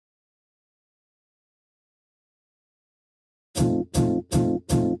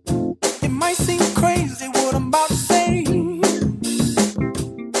might seem crazy what I'm about to say.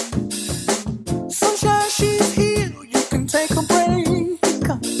 Sunshine, she's here, you can take a break.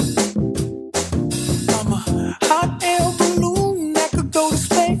 I'm a hot air balloon that could go to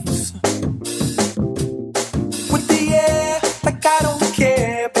space. With the air, like I don't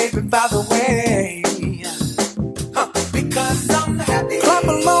care, baby, by the way. Because I'm happy. Clap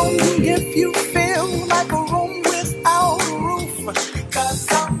along if you feel like a room without a roof.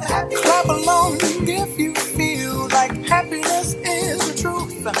 Because I'm happy. Clap along if you feel like happiness is the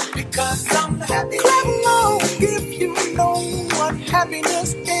truth. Because I'm happy. Clap along if you know what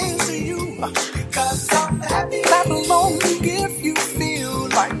happiness is to you. Because I'm happy. Clap along if you feel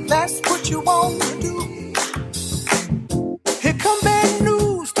like that's what you want to do. Here come bad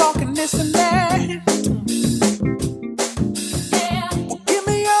news, talking this and that. Well, give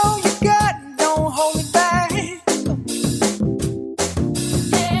me all you got, don't hold it back.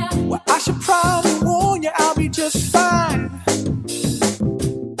 Well, I should probably warn you, I'll be just fine.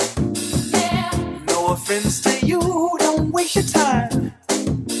 No offense to you, don't waste your time.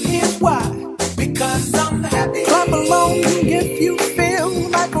 Here's why. Because I'm happy. Clap along if you feel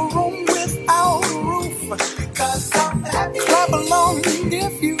like a room without a roof. Because I'm happy. Clap along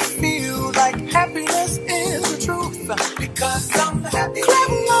if you feel like happiness is the truth. Because I'm happy. Clap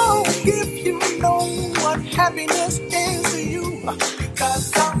along if you know what happiness is to you.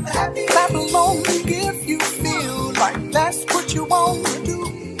 Because I'm happy. Clap along if you feel like that's what you want to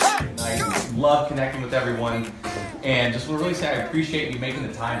do. I love connecting with everyone, and just want to really say I appreciate you making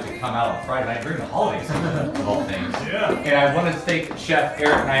the time to come out on Friday night during the holidays, of all things. Yeah. And I want to thank Chef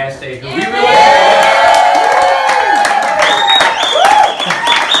Eric Nyeste, who we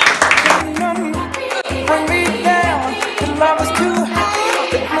Bring me down, the love is too high.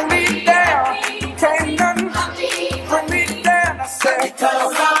 Bring me down, can't nothing bring me down. I said,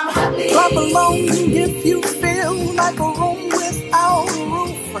 because I'm happy. Clap along if you feel like a room without a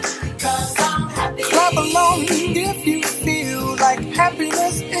roof. Because I'm happy. Clap along if you feel like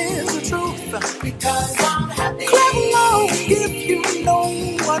happiness is the truth. Because I'm happy. Clap along if you know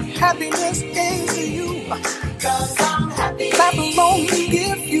what happiness is to you. Because I'm happy. Clap along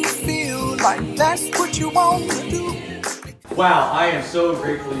if you feel like that's what you want to do. Wow, I am so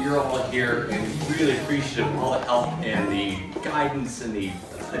grateful you're all here and really appreciative of all the help and the guidance and the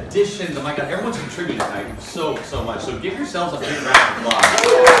additions. Oh my God, everyone's contributed tonight so much. So give yourselves a big round of applause.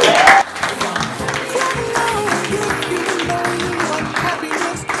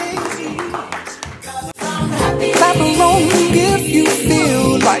 Clap along if you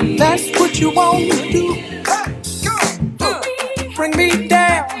feel like that's what you want to do. Bring me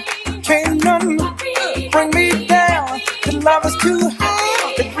down, can't nothing bring me down. The love is too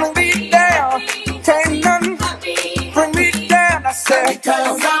high, bring me down, can't nothing bring me down. I said,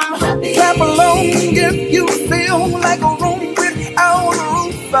 because I'm happy. Clap along if you feel like a room without a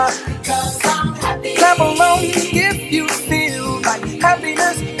roof. Because I'm happy. Clap along if you feel like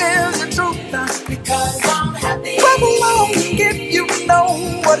happiness is the truth. Because I'm happy. Clap along if you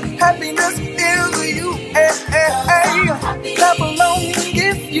know what happiness is to you. Hey, hey, hey. Clap along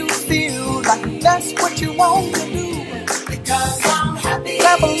if you feel like that's what you want to do. Because I'm happy.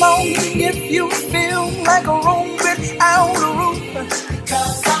 Clap along if you feel like a room without a roof.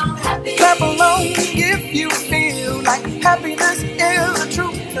 Because I'm happy. Clap along if you feel like happiness is the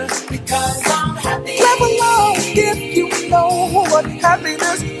truth. Because I'm happy. Clap along if you know what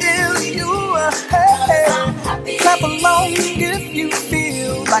happiness is to you. Hey, hey. Clap along if you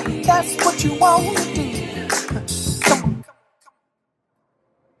feel like that's what you want to do.